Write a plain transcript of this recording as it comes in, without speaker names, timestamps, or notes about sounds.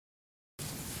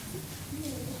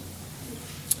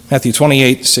Matthew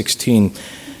 28:16.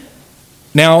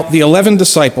 Now the 11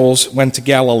 disciples went to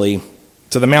Galilee,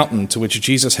 to the mountain to which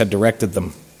Jesus had directed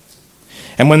them.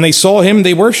 And when they saw him,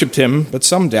 they worshipped him, but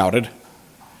some doubted.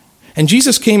 And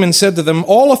Jesus came and said to them,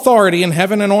 All authority in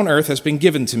heaven and on earth has been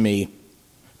given to me.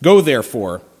 Go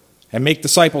therefore, and make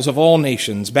disciples of all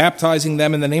nations, baptizing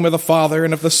them in the name of the Father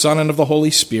and of the Son and of the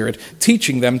Holy Spirit,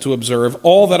 teaching them to observe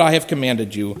all that I have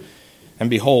commanded you. And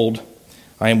behold,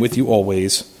 I am with you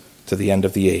always to the end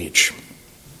of the age.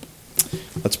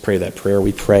 Let's pray that prayer.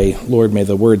 We pray, Lord, may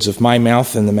the words of my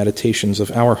mouth and the meditations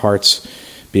of our hearts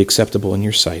be acceptable in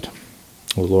your sight.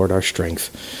 O Lord, our strength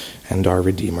and our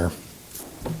Redeemer.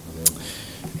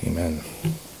 Amen.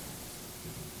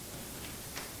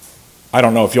 I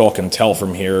don't know if you all can tell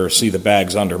from here or see the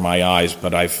bags under my eyes,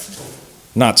 but I've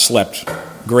not slept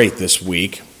great this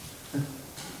week.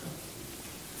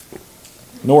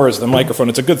 Nor is the microphone.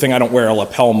 It's a good thing I don't wear a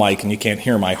lapel mic and you can't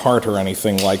hear my heart or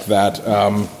anything like that.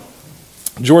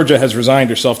 Georgia has resigned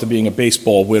herself to being a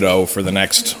baseball widow for the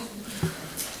next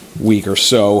week or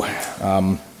so.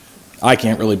 I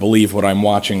can't really believe what I'm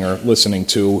watching or listening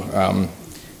to.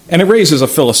 And it raises a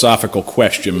philosophical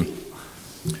question.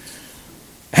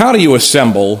 How do you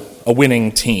assemble a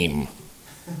winning team?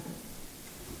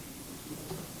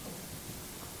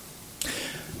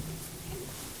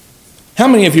 How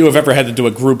many of you have ever had to do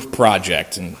a group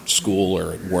project in school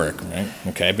or at work, right?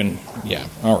 Okay,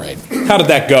 all right. How did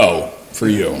that go for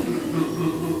you?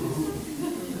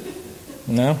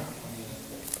 No?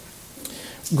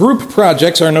 Group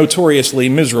projects are notoriously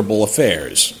miserable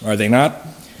affairs, are they not?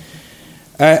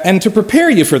 And to prepare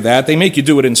you for that, they make you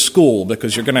do it in school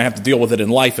because you're going to have to deal with it in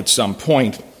life at some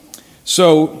point.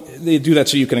 So they do that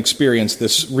so you can experience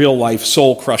this real-life,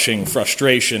 soul-crushing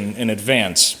frustration in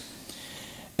advance.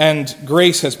 And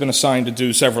Grace has been assigned to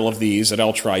do several of these at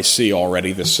L-Tri-C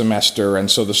already this semester, and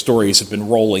so the stories have been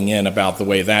rolling in about the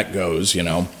way that goes, you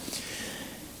know.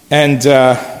 And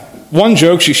one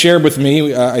joke she shared with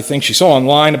me, I think she saw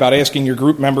online, about asking your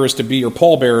group members to be your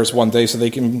pallbearers one day so they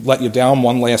can let you down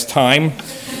one last time.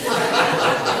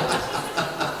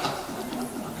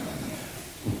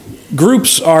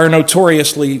 Groups are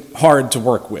notoriously hard to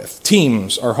work with.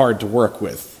 Teams are hard to work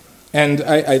with. And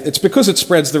it's because it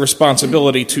spreads the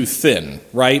responsibility too thin,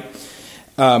 right?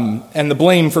 And the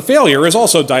blame for failure is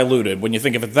also diluted when you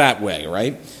think of it that way,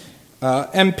 right?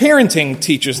 And parenting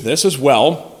teaches this as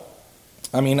well.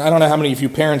 I mean, I don't know how many of you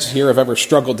parents here have ever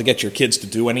struggled to get your kids to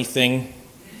do anything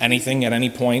at any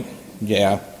point.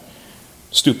 Yeah.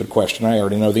 Stupid question. I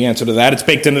already know the answer to that. It's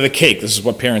baked into the cake. This is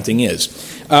what parenting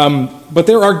is. But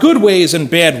there are good ways and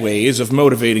bad ways of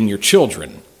motivating your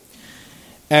children.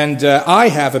 And I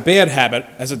have a bad habit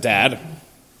as a dad.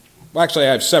 Well, actually,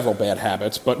 I have several bad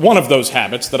habits, but one of those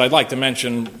habits that I'd like to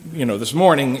mention, this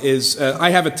morning is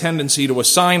I have a tendency to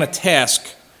assign a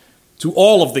task to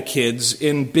all of the kids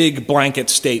in big blanket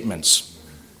statements,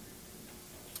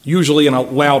 usually in a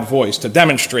loud voice, to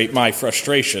demonstrate my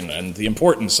frustration and the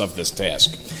importance of this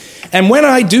task. And when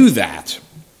I do that,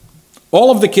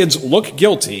 all of the kids look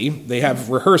guilty. They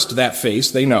have rehearsed that face,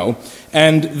 they know,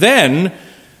 and then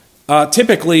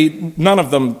typically, none of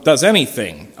them does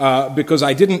anything. Because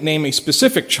I didn't name a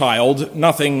specific child,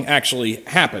 nothing actually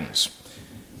happens.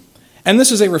 And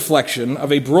this is a reflection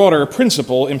of a broader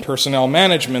principle in personnel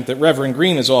management that Reverend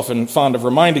Green is often fond of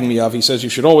reminding me of. He says you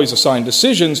should always assign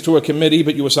decisions to a committee,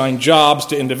 but you assign jobs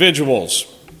to individuals.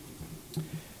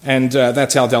 And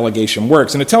that's how delegation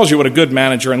works. And it tells you what a good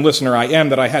manager and listener I am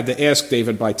that I had to ask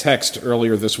David by text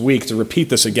earlier this week to repeat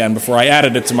this again before I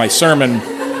added it to my sermon,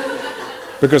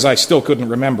 because I still couldn't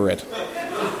remember it.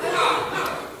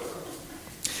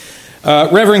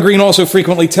 Reverend Green also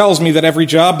frequently tells me that every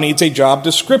job needs a job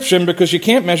description because you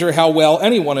can't measure how well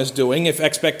anyone is doing if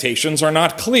expectations are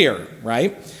not clear,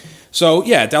 right? So,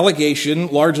 delegation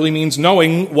largely means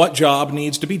knowing what job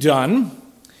needs to be done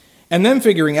and then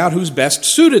figuring out who's best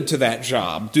suited to that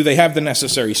job. Do they have the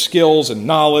necessary skills and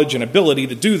knowledge and ability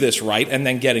to do this right, and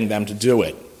then getting them to do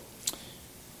it.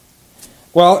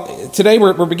 Well, today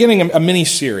we're beginning a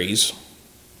mini-series.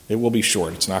 It will be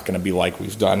short. It's not going to be like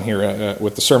we've done here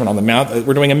with the Sermon on the Mount.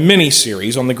 We're doing a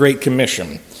mini-series on the Great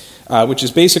Commission, which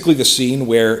is basically the scene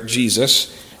where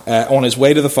Jesus, on his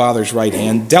way to the Father's right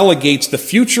hand, delegates the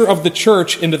future of the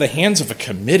church into the hands of a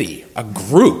committee, a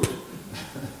group.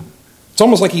 It's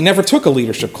almost like he never took a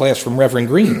leadership class from Reverend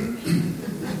Green.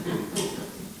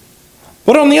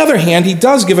 But on the other hand, he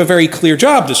does give a very clear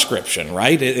job description,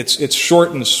 right? It's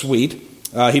short and sweet.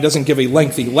 He doesn't give a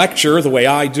lengthy lecture the way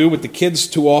I do with the kids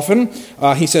too often.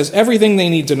 He says everything they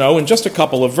need to know in just a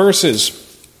couple of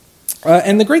verses.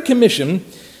 And the Great Commission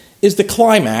is the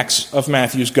climax of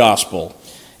Matthew's gospel.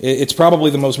 It's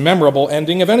probably the most memorable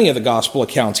ending of any of the gospel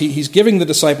accounts. He's giving the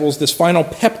disciples this final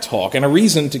pep talk and a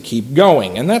reason to keep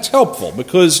going. And that's helpful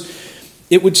because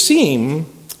it would seem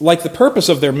like the purpose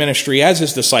of their ministry as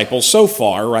his disciples so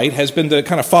far, right, has been to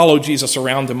kind of follow Jesus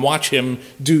around and watch him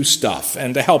do stuff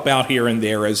and to help out here and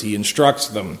there as he instructs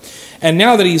them. And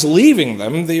now that he's leaving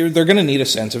them, they're going to need a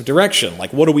sense of direction.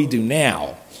 Like, what do we do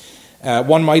now?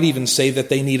 One might even say that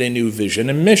they need a new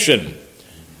vision and mission.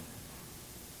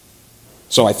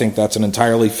 So I think that's an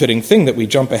entirely fitting thing that we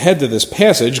jump ahead to this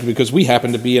passage because we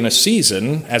happen to be in a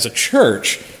season as a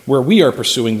church where we are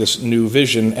pursuing this new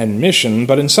vision and mission.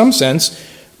 But in some sense,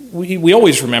 we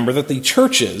always remember that the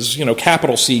churches,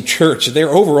 capital C church, their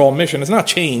overall mission has not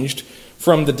changed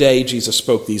from the day Jesus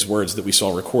spoke these words that we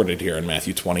saw recorded here in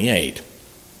Matthew 28.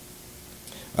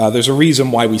 There's a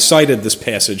reason why we cited this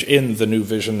passage in the new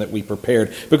vision that we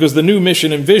prepared, because the new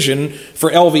mission and vision for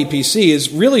LVPC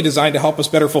is really designed to help us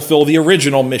better fulfill the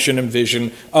original mission and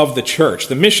vision of the church.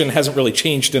 The mission hasn't really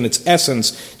changed in its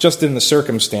essence, just in the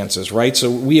circumstances, right?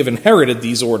 So we have inherited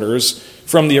these orders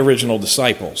from the original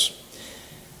disciples.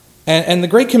 And the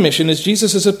Great Commission is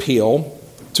Jesus' appeal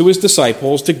to his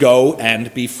disciples to go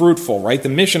and be fruitful, right? The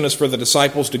mission is for the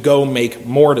disciples to go make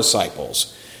more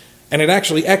disciples. And it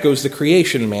actually echoes the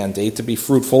creation mandate to be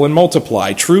fruitful and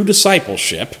multiply. True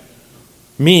discipleship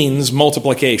means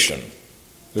multiplication.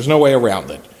 There's no way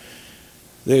around it.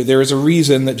 There is a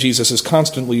reason that Jesus is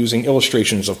constantly using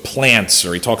illustrations of plants,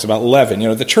 or he talks about leaven.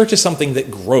 The church is something that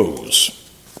grows.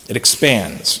 It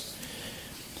expands.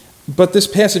 But this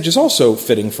passage is also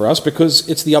fitting for us because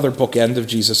it's the other bookend of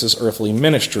Jesus' earthly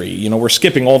ministry. We're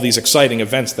skipping all these exciting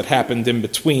events that happened in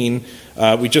between.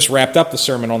 We just wrapped up the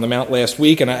Sermon on the Mount last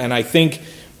week, and I think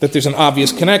that there's an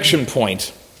obvious connection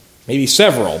point, maybe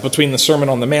several, between the Sermon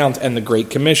on the Mount and the Great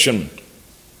Commission.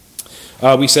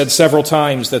 We said several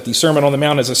times that the Sermon on the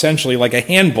Mount is essentially like a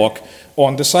handbook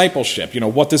on discipleship.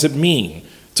 What does it mean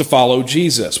to follow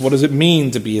Jesus? What does it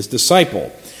mean to be his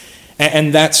disciple?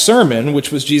 And that sermon,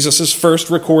 which was Jesus'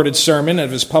 first recorded sermon of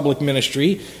his public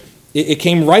ministry, it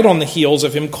came right on the heels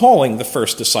of him calling the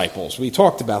first disciples. We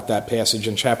talked about that passage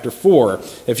in chapter 4.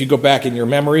 If you go back in your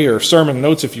memory or sermon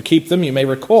notes, if you keep them, you may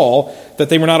recall that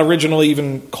they were not originally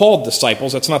even called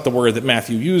disciples. That's not the word that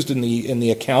Matthew used in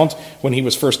the account when he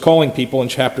was first calling people in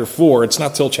chapter 4. It's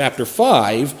not till chapter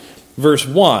 5, verse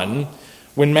 1,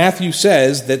 when Matthew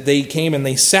says that they came and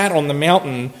they sat on the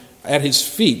mountain at his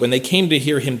feet. When they came to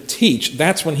hear him teach,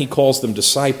 that's when he calls them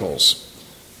disciples.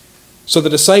 So the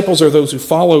disciples are those who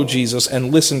follow Jesus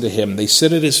and listen to him. They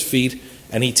sit at his feet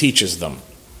and he teaches them.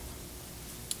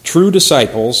 True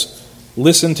disciples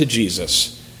listen to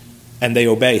Jesus and they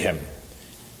obey him.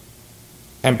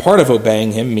 And part of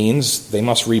obeying him means they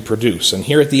must reproduce. And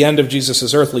here at the end of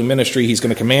Jesus' earthly ministry, he's going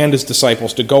to command his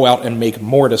disciples to go out and make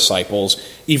more disciples,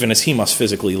 even as he must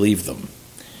physically leave them.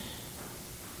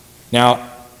 Now,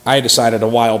 I decided a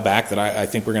while back that I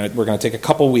think we're going to take a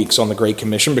couple weeks on the Great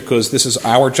Commission because this is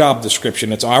our job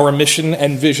description. It's our mission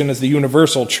and vision as the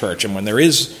universal church. And when there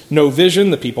is no vision,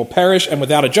 the people perish. And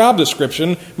without a job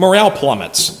description, morale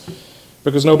plummets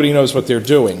because nobody knows what they're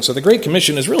doing. So the Great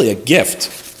Commission is really a gift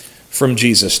from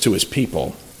Jesus to his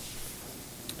people.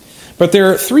 But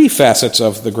there are three facets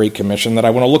of the Great Commission that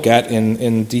I want to look at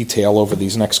in detail over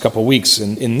these next couple weeks.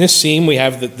 In this scene, we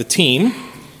have the team,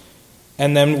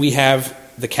 and then we have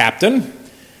the captain,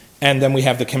 and then we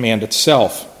have the command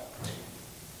itself.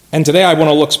 And today I want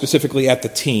to look specifically at the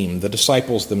team, the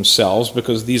disciples themselves,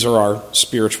 because these are our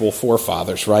spiritual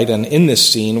forefathers, right? And in this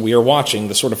scene, we are watching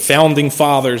the sort of founding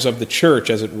fathers of the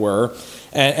church, as it were,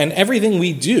 and everything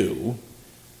we do,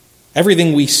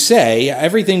 everything we say,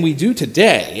 everything we do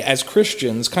today as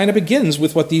Christians kind of begins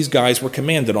with what these guys were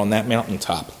commanded on that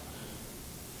mountaintop.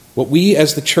 What we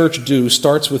as the church do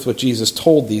starts with what Jesus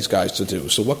told these guys to do.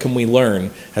 So what can we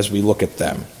learn as we look at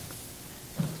them?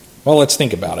 Well, let's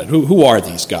think about it. Who are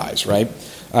these guys, right?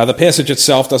 The passage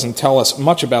itself doesn't tell us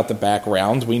much about the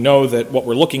background. We know that what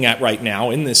we're looking at right now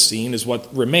in this scene is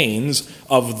what remains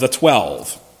of the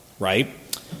 12, right?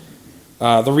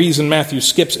 The reason Matthew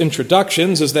skips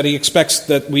introductions is that he expects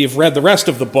that we have read the rest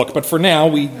of the book, but for now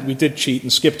we did cheat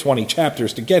and skip 20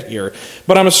 chapters to get here.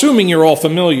 But I'm assuming you're all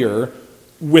familiar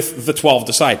with the 12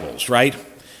 disciples, right?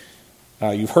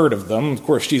 You've heard of them. Of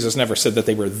course, Jesus never said that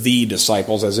they were the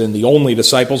disciples, as in the only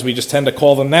disciples. We just tend to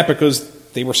call them that because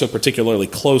they were so particularly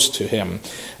close to him.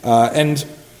 And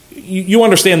you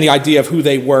understand the idea of who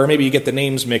they were. Maybe you get the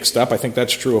names mixed up. I think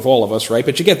that's true of all of us, right?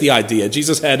 But you get the idea.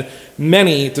 Jesus had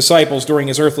many disciples during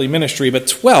his earthly ministry, but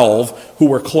 12 who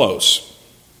were close.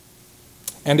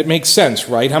 And it makes sense,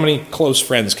 right? How many close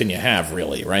friends can you have,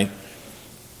 really, right?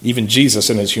 Even Jesus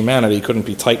in his humanity couldn't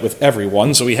be tight with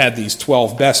everyone, so he had these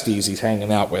 12 besties he's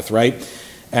hanging out with, right?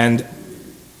 And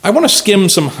I want to skim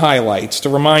some highlights to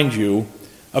remind you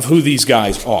of who these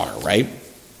guys are, right?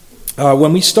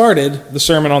 When we started the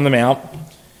Sermon on the Mount,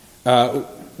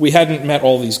 we hadn't met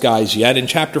all these guys yet. In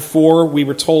chapter 4, we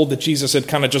were told that Jesus had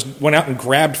kind of just went out and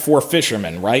grabbed 4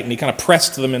 fishermen, right? And he kind of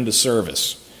pressed them into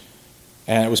service.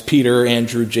 And it was Peter,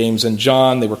 Andrew, James, and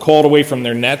John. They were called away from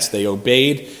their nets. They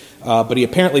obeyed. But he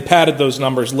apparently padded those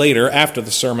numbers later after the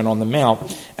Sermon on the Mount.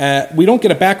 We don't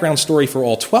get a background story for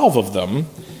all 12 of them,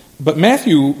 but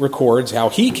Matthew records how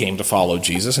he came to follow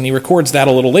Jesus, and he records that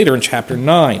a little later in chapter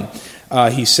 9.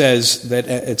 He says that,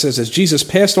 it says, as Jesus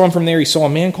passed on from there, he saw a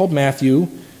man called Matthew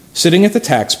sitting at the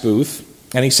tax booth,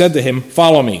 and he said to him,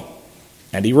 "Follow me."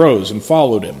 And he rose and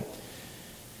followed him.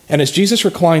 And as Jesus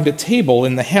reclined at table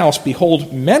in the house,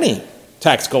 behold, many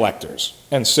tax collectors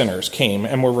and sinners came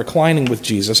and were reclining with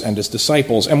Jesus and his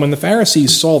disciples. And when the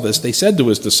Pharisees saw this, they said to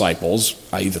his disciples,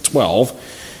 i.e. the 12,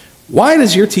 "Why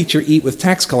does your teacher eat with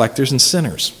tax collectors and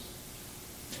sinners?"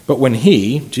 But when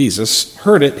he, Jesus,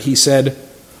 heard it, he said,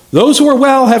 "Those who are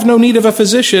well have no need of a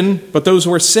physician, but those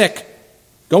who are sick.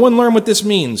 Go and learn what this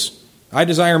means. I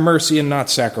desire mercy and not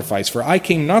sacrifice, for I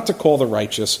came not to call the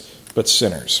righteous, but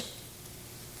sinners."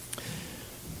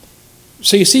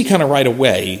 So you see kind of right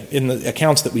away in the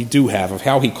accounts that we do have of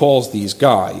how he calls these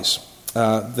guys,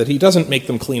 that he doesn't make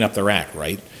them clean up their act,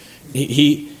 right?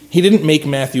 He didn't make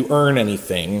Matthew earn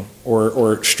anything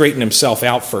or straighten himself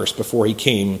out first before he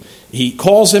came. He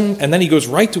calls him, and then he goes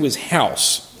right to his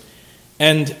house.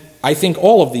 And I think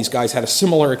all of these guys had a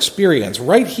similar experience.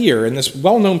 Right here, in this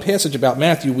well-known passage about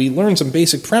Matthew, we learn some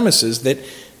basic premises that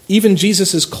even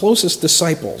Jesus' closest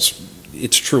disciples,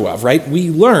 it's true of, right? We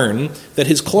learn that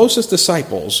his closest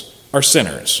disciples are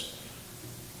sinners,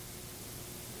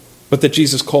 but that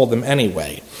Jesus called them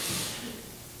anyway.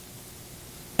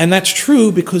 And that's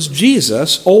true because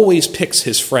Jesus always picks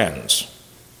his friends.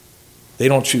 They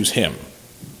don't choose him.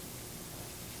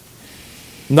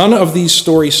 None of these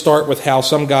stories start with how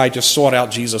some guy just sought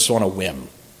out Jesus on a whim.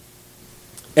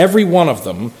 Every one of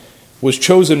them was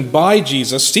chosen by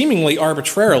Jesus, seemingly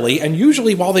arbitrarily, and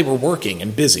usually while they were working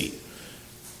and busy.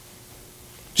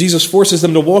 Jesus forces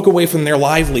them to walk away from their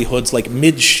livelihoods like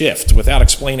mid-shift without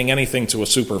explaining anything to a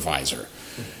supervisor.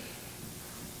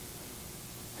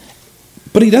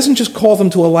 But he doesn't just call them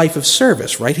to a life of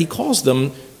service, right? He calls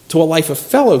them to a life of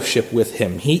fellowship with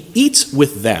him. He eats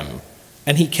with them,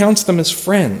 and he counts them as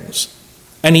friends.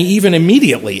 And he even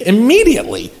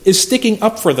immediately is sticking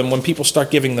up for them when people start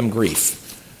giving them grief.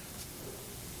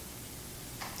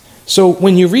 So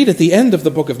when you read at the end of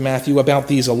the book of Matthew about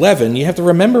these 11, you have to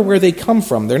remember where they come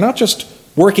from. They're not just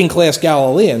working-class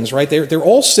Galileans, right? They're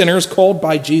all sinners called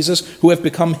by Jesus who have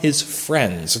become his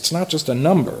friends. It's not just a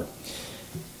number.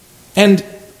 And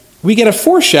we get a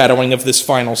foreshadowing of this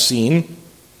final scene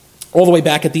all the way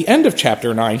back at the end of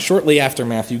chapter 9, shortly after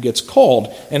Matthew gets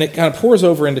called, and it kind of pours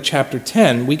over into chapter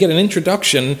 10. We get an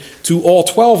introduction to all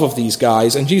 12 of these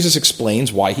guys, and Jesus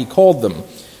explains why he called them.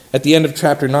 At the end of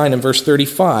chapter 9 and verse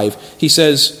 35, it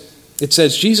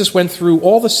says, Jesus went through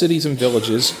all the cities and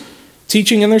villages,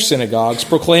 teaching in their synagogues,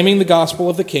 proclaiming the gospel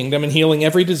of the kingdom, and healing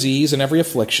every disease and every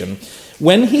affliction.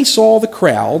 When he saw the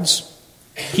crowds,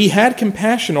 he had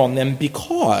compassion on them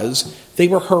because they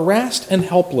were harassed and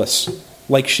helpless,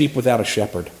 like sheep without a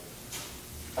shepherd.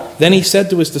 Then he said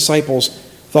to his disciples,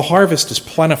 "The harvest is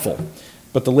plentiful,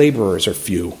 but the laborers are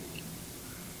few.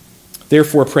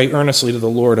 Therefore pray earnestly to the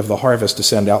Lord of the harvest to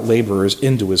send out laborers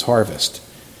into his harvest."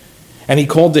 And he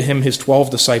called to him his 12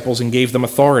 disciples and gave them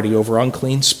authority over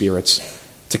unclean spirits,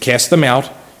 to cast them out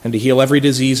and to heal every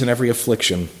disease and every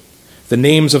affliction. The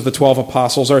names of the 12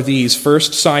 apostles are these: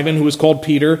 first, Simon, who is called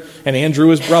Peter, and Andrew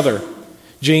his brother,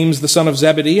 James the son of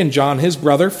Zebedee, and John his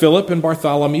brother, Philip and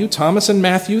Bartholomew, Thomas and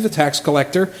Matthew the tax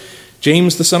collector,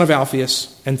 James the son of Alphaeus,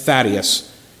 and Thaddeus,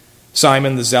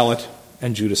 Simon the zealot,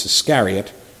 and Judas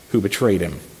Iscariot, who betrayed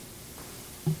him.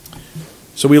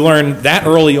 So we learn that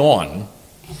early on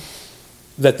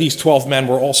that these 12 men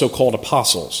were also called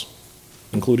apostles,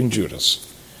 including Judas.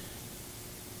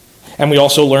 And we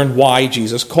also learn why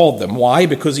Jesus called them. Why?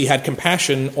 Because he had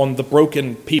compassion on the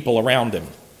broken people around him.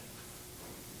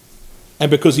 And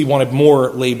because he wanted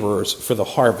more laborers for the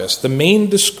harvest. The main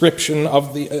description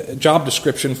of the job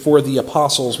description for the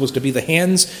apostles was to be the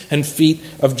hands and feet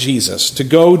of Jesus, to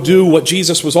go do what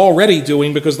Jesus was already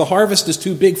doing because the harvest is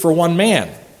too big for one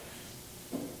man.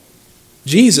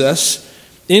 Jesus,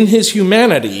 in his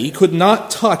humanity, could not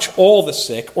touch all the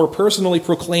sick or personally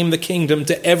proclaim the kingdom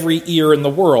to every ear in the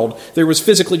world. There was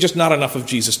physically just not enough of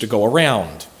Jesus to go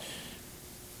around.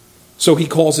 So he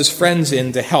calls his friends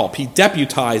in to help. He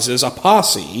deputizes a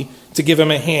posse to give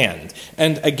him a hand.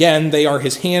 And again, they are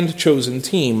his hand-chosen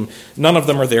team. None of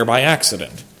them are there by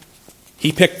accident.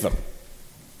 He picked them.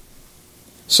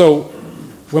 So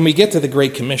when we get to the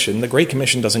Great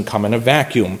Commission doesn't come in a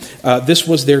vacuum. This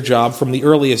was their job from the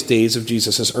earliest days of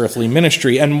Jesus' earthly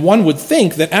ministry. And one would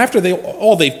think that after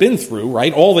all they've been through,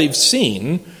 right, all they've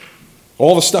seen,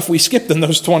 all the stuff we skipped in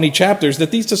those 20 chapters, that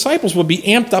these disciples would be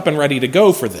amped up and ready to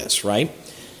go for this, right?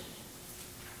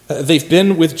 They've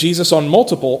been with Jesus on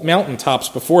multiple mountaintops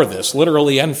before this,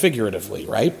 literally and figuratively,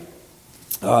 right?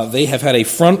 They have had a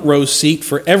front row seat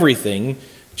for everything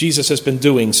Jesus has been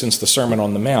doing since the Sermon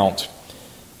on the Mount.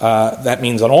 That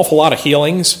means an awful lot of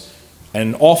healings,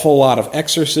 an awful lot of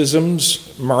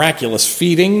exorcisms, miraculous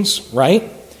feedings,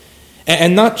 right?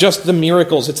 And not just the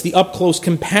miracles, it's the up-close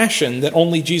compassion that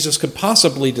only Jesus could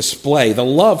possibly display, the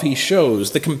love he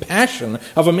shows, the compassion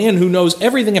of a man who knows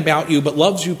everything about you but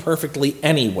loves you perfectly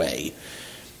anyway.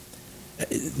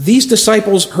 These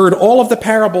disciples heard all of the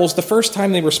parables the first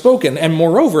time they were spoken, and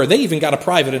moreover, they even got a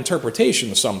private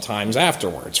interpretation sometimes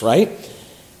afterwards, right?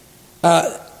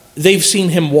 They've seen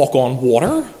him walk on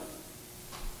water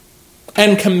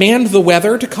and command the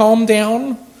weather to calm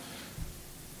down.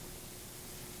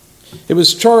 It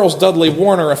was Charles Dudley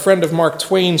Warner, a friend of Mark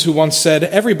Twain's, who once said,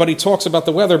 "Everybody talks about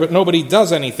the weather, but nobody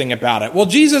does anything about it." Well,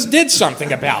 Jesus did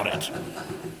something about it.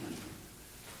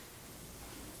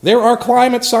 There are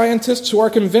climate scientists who are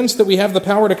convinced that we have the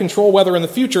power to control weather in the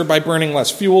future by burning less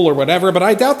fuel or whatever, but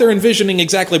I doubt they're envisioning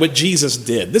exactly what Jesus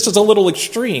did. This is a little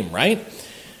extreme, right?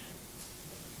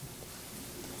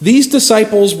 These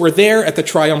disciples were there at the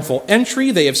triumphal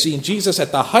entry. They have seen Jesus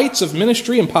at the heights of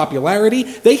ministry and popularity.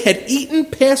 They had eaten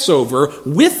Passover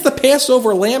with the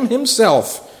Passover lamb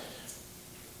himself.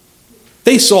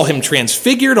 They saw him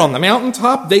transfigured on the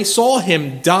mountaintop. They saw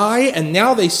him die, and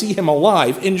now they see him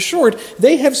alive. In short,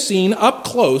 they have seen up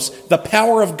close the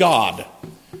power of God.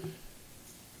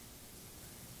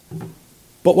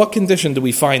 But what condition do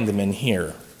we find them in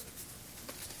here?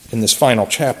 In this final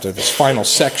chapter, this final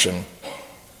section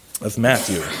of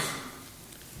Matthew. It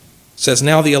says,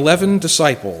 "Now the 11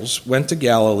 disciples went to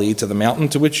Galilee, to the mountain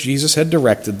to which Jesus had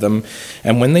directed them,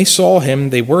 and when they saw him,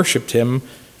 they worshipped him,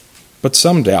 but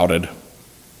some doubted."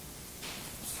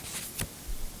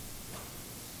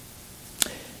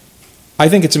 I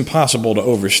think it's impossible to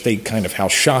overstate kind of how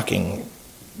shocking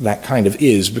that kind of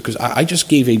is, because I just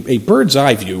gave a bird's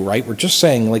eye view, right? We're just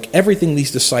saying, like, everything these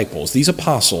disciples, these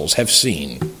apostles have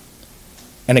seen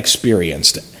and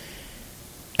experienced.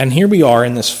 And here we are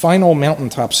in this final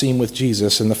mountaintop scene with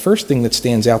Jesus, and the first thing that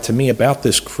stands out to me about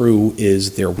this crew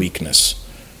is their weakness.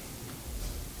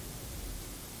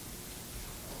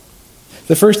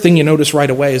 The first thing you notice right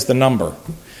away is the number.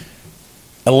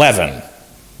 11.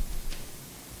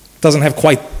 Doesn't have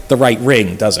quite the right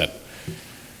ring, does it?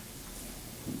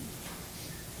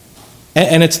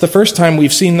 And it's the first time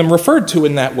we've seen them referred to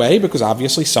in that way, because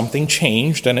obviously something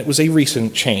changed, and it was a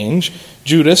recent change.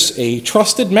 Judas, a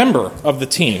trusted member of the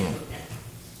team,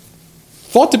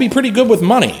 thought to be pretty good with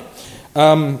money,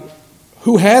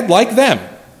 who had, like them,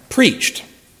 preached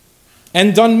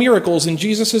and done miracles in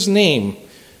Jesus' name,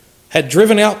 had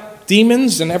driven out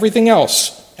demons and everything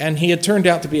else, and he had turned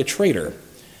out to be a traitor.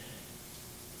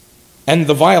 And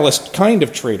the vilest kind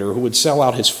of traitor who would sell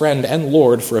out his friend and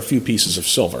Lord for a few pieces of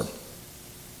silver.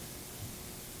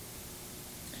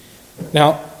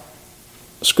 Now,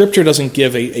 Scripture doesn't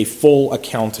give a full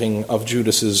accounting of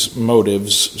Judas's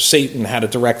motives. Satan had a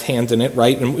direct hand in it,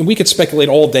 right? And we could speculate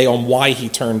all day on why he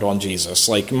turned on Jesus.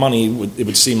 Like money, it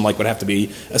would seem like would have to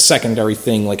be a secondary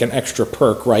thing, like an extra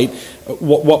perk, right?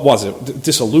 What was it?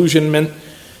 Disillusionment?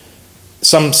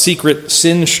 Some secret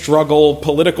sin struggle,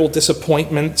 political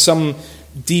disappointment, some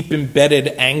deep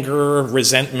embedded anger,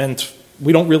 resentment?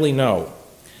 We don't really know.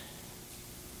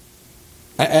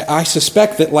 I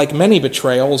suspect that, like many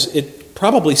betrayals, it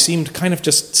probably seemed kind of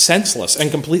just senseless and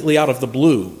completely out of the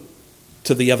blue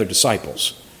to the other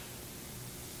disciples.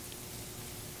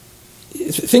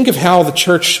 Think of how the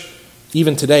church,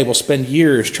 even today, will spend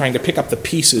years trying to pick up the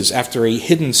pieces after a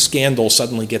hidden scandal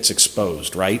suddenly gets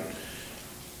exposed, right?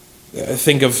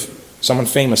 Think of someone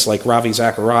famous like Ravi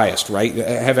Zacharias, right?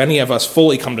 Have any of us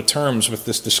fully come to terms with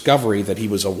this discovery that he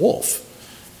was a wolf?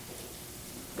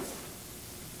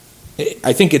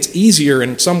 I think it's easier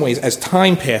in some ways as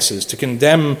time passes to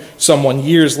condemn someone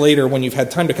years later when you've had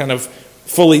time to kind of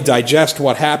fully digest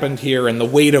what happened here and the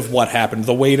weight of what happened,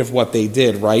 the weight of what they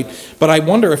did, right? But I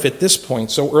wonder if at this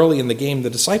point, so early in the game, the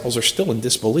disciples are still in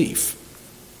disbelief.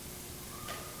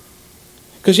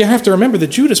 Because you have to remember that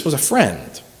Judas was a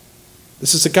friend.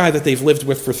 This is a guy that they've lived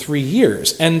with for 3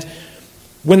 years. And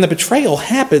when the betrayal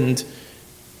happened,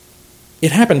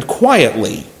 it happened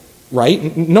quietly,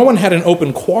 right? No one had an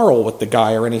open quarrel with the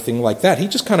guy or anything like that. He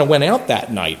just kind of went out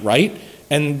that night, right?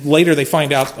 And later they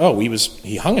find out, oh,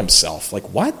 he hung himself.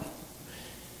 Like, what?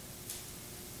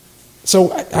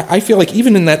 So I feel like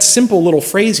even in that simple little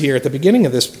phrase here at the beginning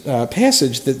of this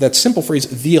passage, that simple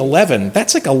phrase, the 11,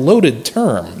 that's like a loaded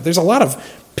term. There's a lot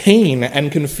of pain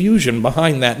and confusion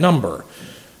behind that number.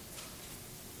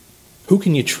 Who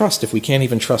can you trust if we can't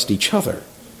even trust each other?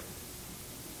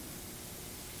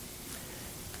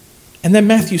 And then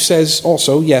Matthew says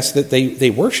also, yes, that they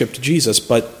worshipped Jesus,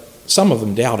 but some of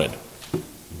them doubted.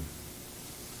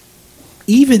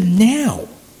 Even now,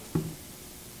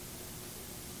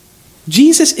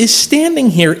 Jesus is standing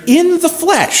here in the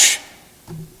flesh,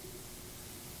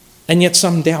 and yet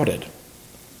some doubted.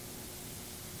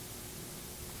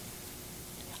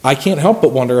 I can't help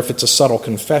but wonder if it's a subtle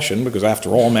confession, because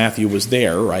after all, Matthew was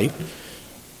there, right?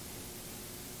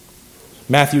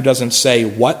 Matthew doesn't say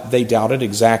what they doubted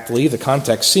exactly. The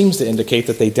context seems to indicate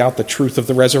that they doubt the truth of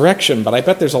the resurrection, but I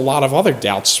bet there's a lot of other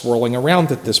doubts swirling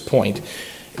around at this point.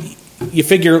 You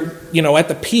figure, at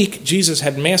the peak, Jesus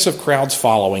had massive crowds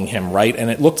following him, right?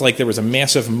 And it looked like there was a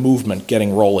massive movement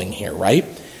getting rolling here, right?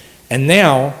 And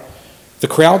now, the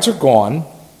crowds are gone.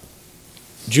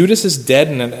 Judas is dead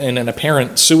in an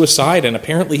apparent suicide, and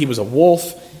apparently he was a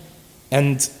wolf.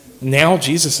 And now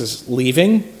Jesus is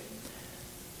leaving.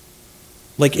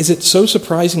 Like, is it so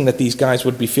surprising that these guys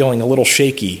would be feeling a little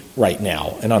shaky right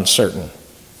now and uncertain?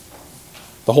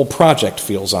 The whole project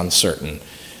feels uncertain.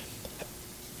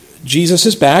 Jesus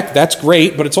is back, that's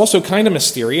great, but it's also kind of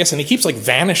mysterious, and he keeps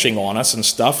vanishing on us and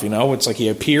stuff, It's like he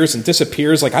appears and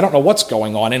disappears, I don't know what's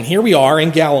going on. And here we are in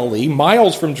Galilee,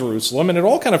 miles from Jerusalem, and it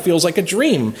all kind of feels like a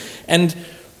dream. And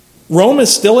Rome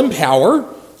is still in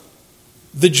power.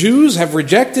 The Jews have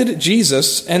rejected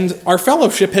Jesus, and our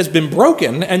fellowship has been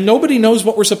broken, and nobody knows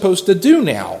what we're supposed to do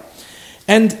now.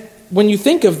 And when you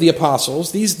think of the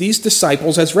apostles, these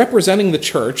disciples, as representing the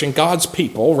church and God's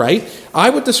people, right, I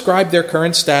would describe their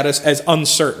current status as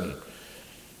uncertain.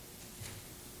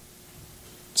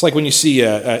 It's like when you see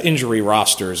injury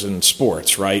rosters in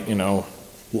sports, right?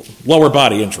 Lower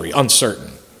body injury,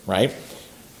 uncertain, right?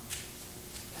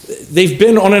 They've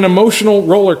been on an emotional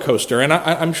roller coaster, and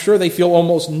I'm sure they feel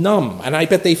almost numb, and I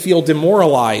bet they feel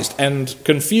demoralized and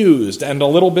confused and a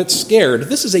little bit scared.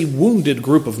 This is a wounded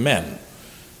group of men.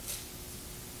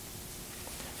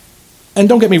 And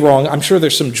don't get me wrong, I'm sure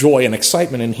there's some joy and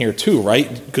excitement in here too,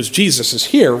 right? Because Jesus is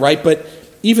here, right? But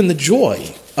even the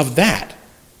joy of that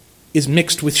is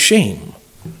mixed with shame.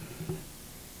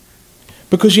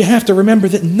 Because you have to remember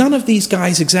that none of these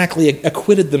guys exactly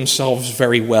acquitted themselves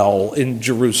very well in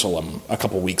Jerusalem a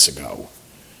couple weeks ago.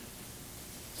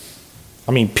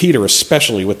 I mean, Peter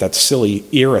especially with that silly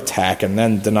ear attack and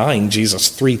then denying Jesus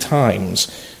 3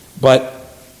 times. But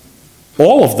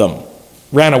all of them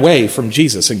ran away from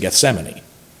Jesus in Gethsemane.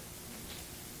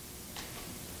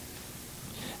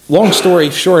 Long story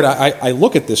short, I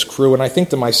look at this crew and I think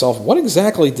to myself, what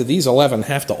exactly do these 11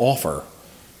 have to offer?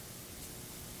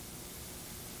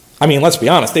 I mean, let's be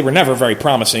honest, they were never very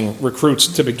promising recruits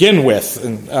to begin with.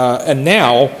 And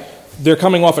now they're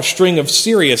coming off a string of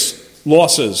serious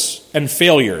losses and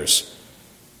failures.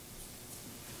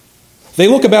 They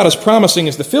look about as promising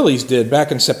as the Phillies did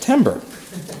back in September.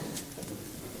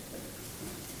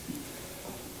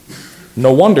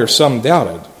 No wonder some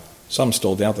doubted. Some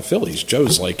still doubt the Phillies.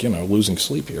 Joe's losing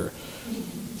sleep here.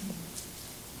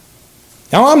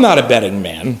 Now, I'm not a betting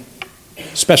man,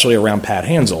 especially around Pat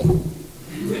Hansel.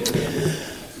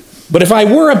 But if I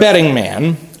were a betting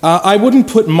man, I wouldn't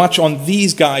put much on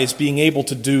these guys being able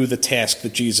to do the task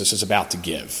that Jesus is about to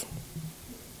give.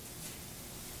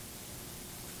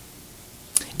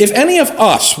 If any of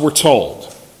us were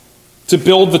told to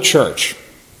build the church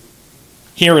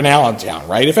here in Allentown,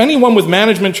 right? If anyone with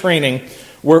management training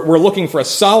were looking for a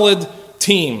solid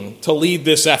team to lead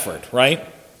this effort, right?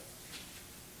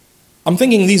 I'm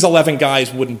thinking these 11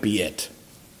 guys wouldn't be it.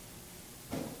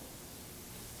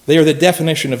 They are the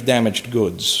definition of damaged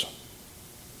goods.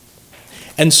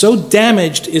 And so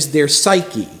damaged is their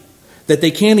psyche that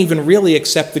they can't even really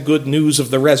accept the good news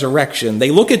of the resurrection.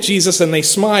 They look at Jesus and they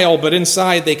smile, but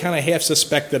inside they kind of half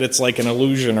suspect that it's like an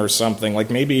illusion or something, like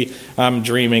maybe I'm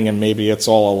dreaming and maybe it's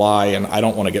all a lie and I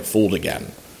don't want to get fooled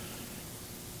again.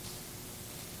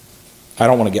 I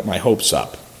don't want to get my hopes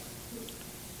up.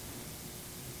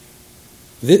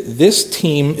 This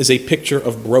team is a picture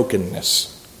of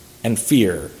brokenness and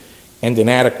fear and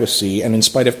inadequacy, and in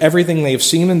spite of everything they have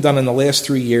seen and done in the last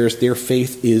 3 years, their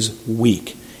faith is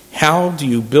weak. How do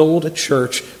you build a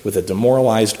church with a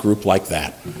demoralized group like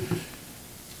that?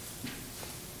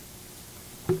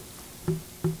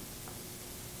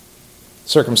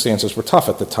 Circumstances were tough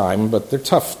at the time, but they're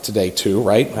tough today too,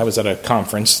 right? I was at a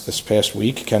conference this past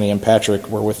week. Kenny and Patrick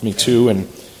were with me too, and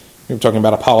we were talking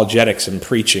about apologetics and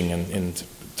preaching, and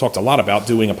talked a lot about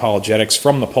doing apologetics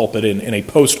from the pulpit in a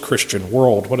post-Christian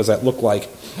world. What does that look like?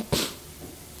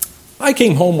 I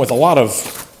came home with a lot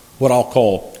of what I'll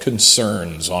call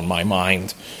concerns on my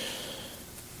mind.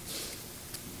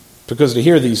 Because to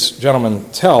hear these gentlemen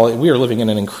tell, we are living in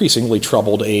an increasingly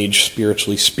troubled age,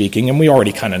 spiritually speaking, and we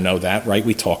already kind of know that, right?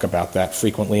 We talk about that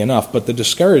frequently enough. But the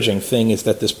discouraging thing is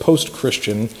that this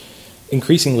post-Christian,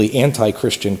 increasingly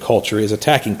anti-Christian culture is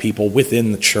attacking people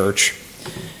within the church.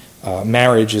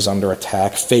 Marriage is under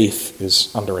attack. Faith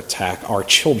is under attack. Our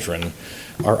children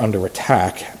are under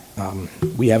attack.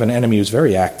 We have an enemy who's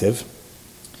very active.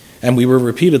 And we were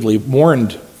repeatedly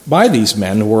warned by these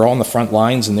men who were on the front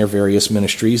lines in their various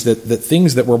ministries that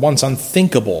things that were once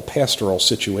unthinkable pastoral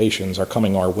situations are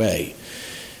coming our way.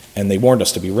 And they warned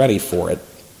us to be ready for it.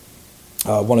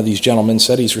 One of these gentlemen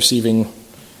said he's receiving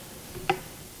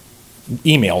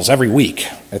emails every week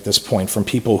at this point from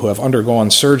people who have undergone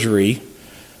surgery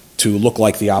to look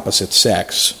like the opposite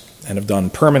sex and have done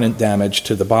permanent damage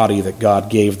to the body that God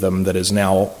gave them that is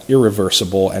now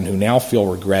irreversible, and who now feel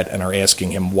regret and are asking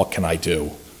him, what can I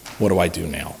do? What do I do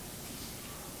now?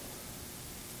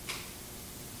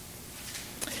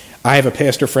 I have a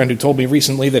pastor friend who told me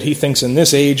recently that he thinks in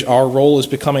this age our role is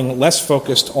becoming less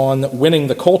focused on winning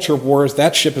the culture wars.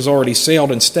 That ship has already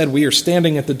sailed. Instead, we are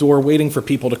standing at the door waiting for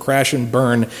people to crash and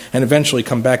burn and eventually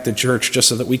come back to church just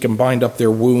so that we can bind up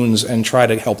their wounds and try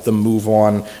to help them move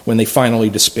on when they finally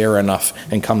despair enough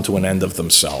and come to an end of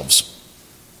themselves.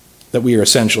 That we are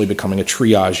essentially becoming a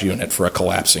triage unit for a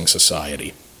collapsing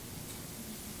society.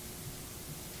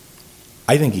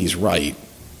 I think he's right.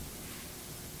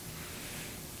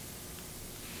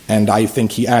 And I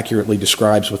think he accurately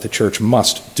describes what the church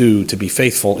must do to be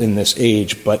faithful in this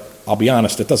age, but I'll be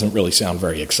honest, it doesn't really sound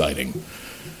very exciting.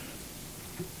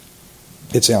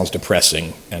 It sounds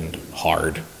depressing and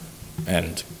hard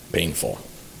and painful.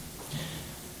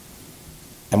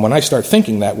 And when I start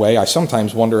thinking that way, I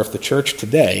sometimes wonder if the church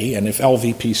today, and if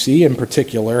LVPC in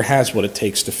particular, has what it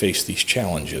takes to face these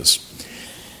challenges.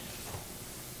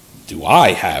 Do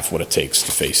I have what it takes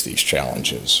to face these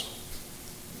challenges?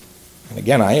 And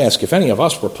again, I ask, if any of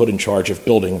us were put in charge of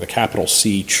building the capital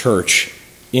C church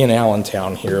in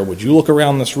Allentown here, would you look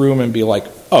around this room and be like,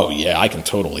 oh yeah, I can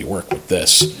totally work with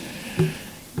this.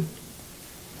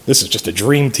 This is just a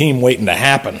dream team waiting to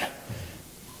happen.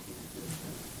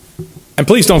 And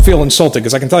please don't feel insulted,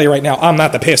 because I can tell you right now, I'm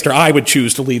not the pastor I would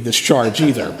choose to lead this charge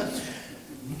either.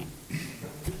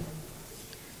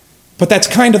 But that's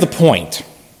kind of the point.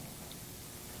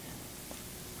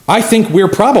 I think we're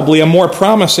probably a more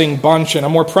promising bunch and a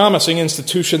more promising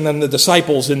institution than the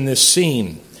disciples in this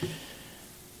scene.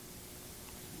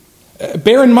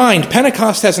 Bear in mind,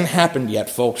 Pentecost hasn't happened yet,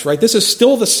 folks, right? This is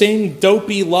still the same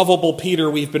dopey, lovable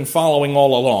Peter we've been following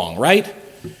all along, right?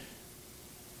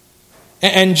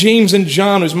 And James and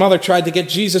John, whose mother tried to get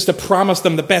Jesus to promise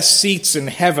them the best seats in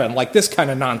heaven, like this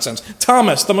kind of nonsense.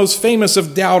 Thomas, the most famous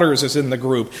of doubters, is in the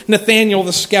group. Nathaniel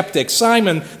the skeptic.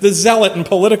 Simon, the zealot and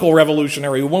political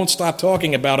revolutionary who won't stop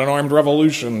talking about an armed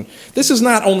revolution. This is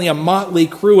not only a motley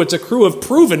crew, it's a crew of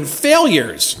proven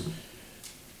failures.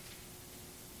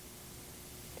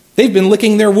 They've been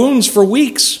licking their wounds for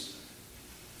weeks.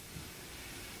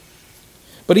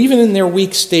 But even in their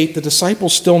weak state, the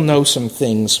disciples still know some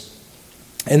things.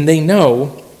 And they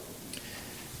know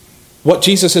what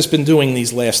Jesus has been doing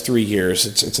these last 3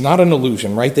 years. It's not an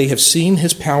illusion, right? They have seen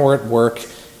his power at work.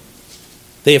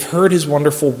 They have heard his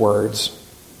wonderful words,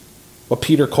 what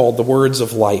Peter called the words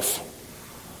of life.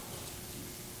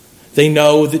 They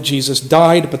know that Jesus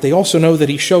died, but they also know that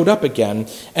he showed up again.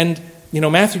 And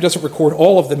Matthew doesn't record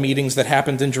all of the meetings that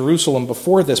happened in Jerusalem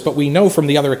before this, but we know from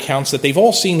the other accounts that they've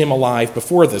all seen him alive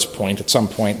before this point, at some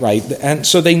point, right? And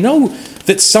so they know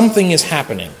that something is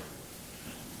happening.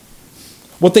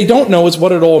 What they don't know is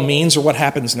what it all means or what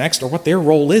happens next or what their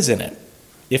role is in it,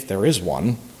 if there is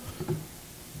one.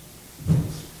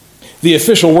 The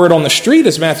official word on the street,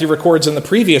 as Matthew records in the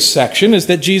previous section, is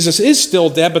that Jesus is still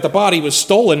dead, but the body was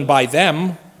stolen by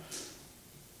them.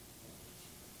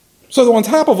 So on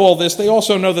top of all this, they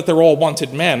also know that they're all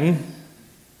wanted men,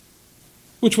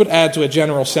 which would add to a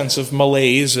general sense of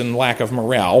malaise and lack of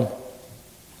morale.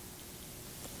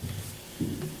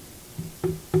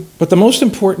 But the most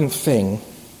important thing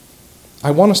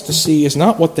I want us to see is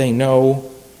not what they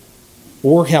know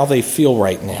or how they feel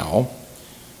right now.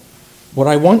 What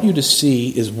I want you to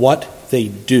see is what they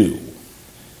do.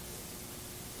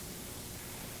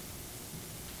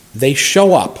 They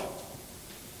show up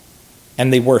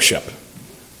and they worship.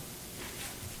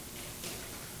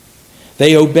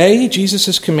 They obey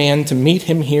Jesus' command to meet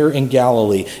him here in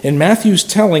Galilee. In Matthew's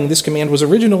telling, this command was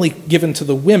originally given to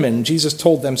the women. Jesus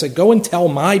told them, said, "Go and tell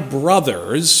my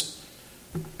brothers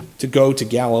to go to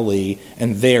Galilee,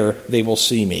 and there they will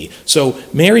see me." So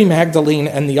Mary Magdalene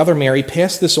and the other Mary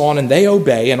pass this on, and they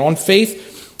obey. And on faith,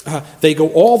 they go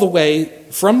all the way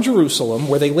from Jerusalem,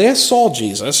 where they last saw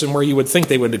Jesus, and where you would think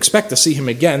they would expect to see him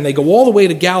again. They go all the way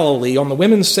to Galilee on the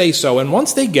women's say-so, and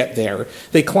once they get there,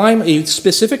 they climb a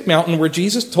specific mountain where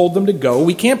Jesus told them to go.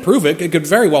 We can't prove it. It could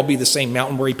very well be the same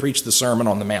mountain where he preached the Sermon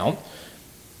on the Mount.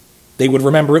 They would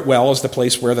remember it well as the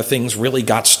place where the things really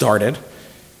got started.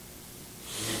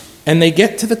 And they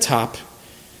get to the top,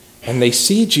 and they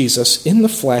see Jesus in the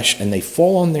flesh, and they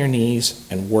fall on their knees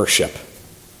and worship.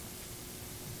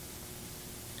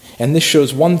 And this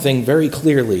shows one thing very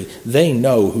clearly. They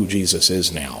know who Jesus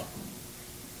is now.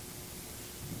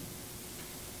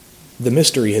 The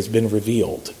mystery has been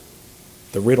revealed.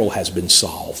 The riddle has been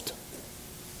solved.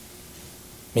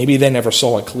 Maybe they never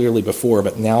saw it clearly before,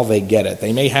 but now they get it.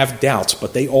 They may have doubts,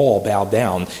 but they all bow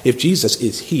down. If Jesus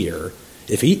is here,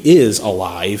 if he is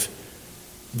alive,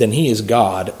 then he is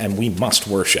God, and we must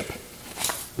worship.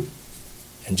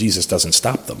 And Jesus doesn't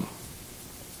stop them.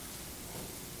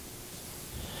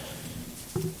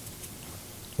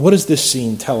 What does this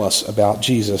scene tell us about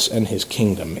Jesus and his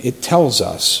kingdom? It tells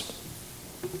us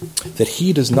that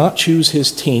he does not choose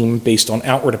his team based on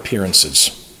outward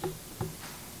appearances.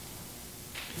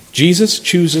 Jesus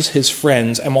chooses his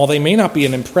friends, and while they may not be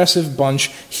an impressive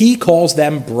bunch, he calls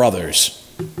them brothers.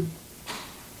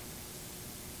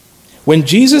 When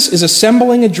Jesus is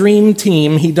assembling a dream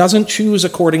team, he doesn't choose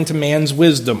according to man's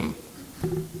wisdom.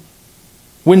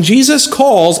 When Jesus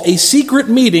calls a secret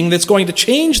meeting that's going to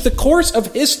change the course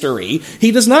of history, he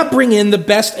does not bring in the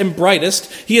best and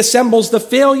brightest. He assembles the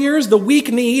failures, the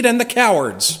weak-kneed, and the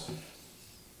cowards.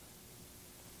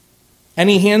 And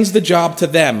he hands the job to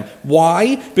them.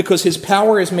 Why? Because his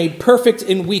power is made perfect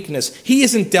in weakness. He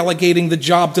isn't delegating the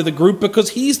job to the group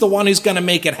because he's the one who's going to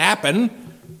make it happen,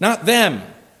 not them.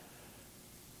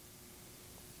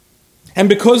 And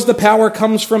because the power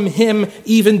comes from him,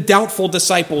 even doubtful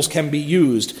disciples can be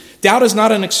used. Doubt is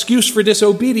not an excuse for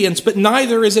disobedience, but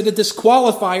neither is it a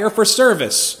disqualifier for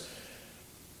service.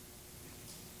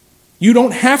 You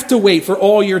don't have to wait for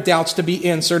all your doubts to be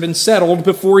answered and settled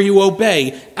before you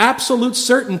obey. Absolute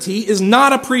certainty is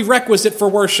not a prerequisite for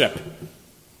worship.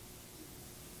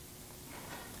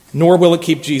 Nor will it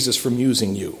keep Jesus from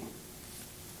using you.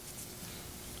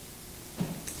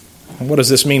 And what does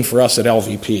this mean for us at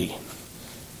LVP?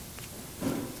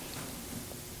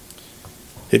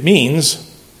 It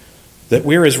means that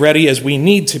we're as ready as we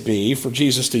need to be for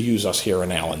Jesus to use us here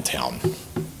in Allentown.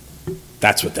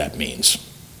 That's what that means.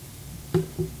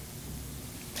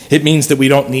 It means that we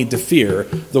don't need to fear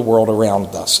the world around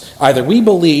us. Either we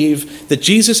believe that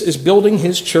Jesus is building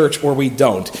his church or we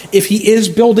don't. If he is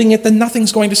building it, then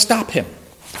nothing's going to stop him.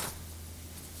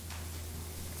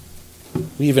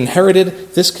 We've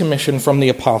inherited this commission from the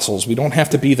apostles. We don't have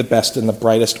to be the best and the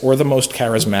brightest or the most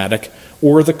charismatic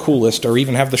or the coolest or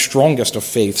even have the strongest of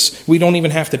faiths. We don't even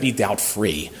have to be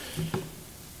doubt-free.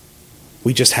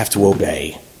 We just have to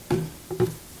obey.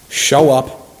 Show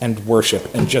up and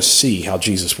worship and just see how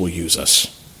Jesus will use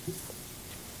us.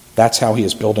 That's how he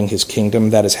is building his kingdom.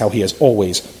 That is how he has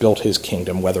always built his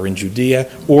kingdom, whether in Judea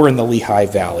or in the Lehigh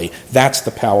Valley. That's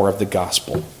the power of the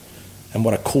gospel. And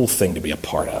what a cool thing to be a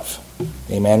part of.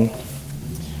 Amen.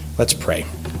 Let's pray.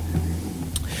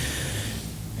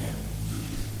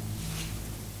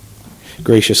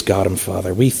 Gracious God and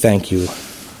Father, we thank you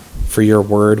for your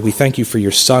word. We thank you for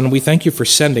your Son. We thank you for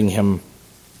sending him.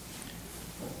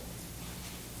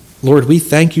 Lord, we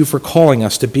thank you for calling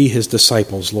us to be his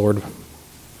disciples, Lord.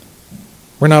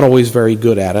 We're not always very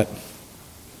good at it.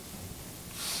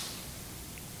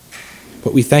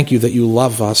 But we thank you that you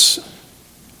love us,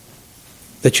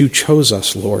 that you chose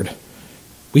us, Lord.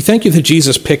 We thank you that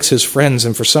Jesus picks his friends,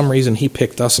 and for some reason he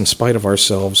picked us in spite of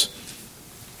ourselves.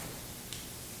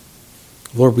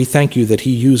 Lord, we thank you that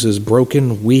he uses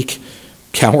broken, weak,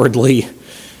 cowardly,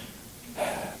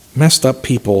 messed up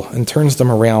people and turns them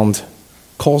around,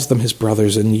 calls them his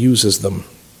brothers, and uses them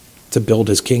to build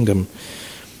his kingdom.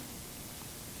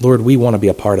 Lord, we want to be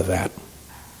a part of that.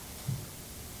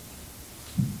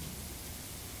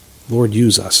 Lord,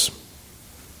 use us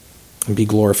and be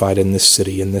glorified in this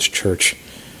city, in this church,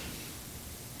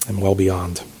 and well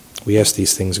beyond. We ask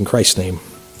these things in Christ's name.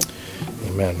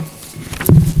 Amen.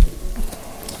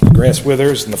 The grass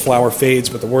withers and the flower fades,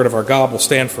 but the word of our God will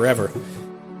stand forever.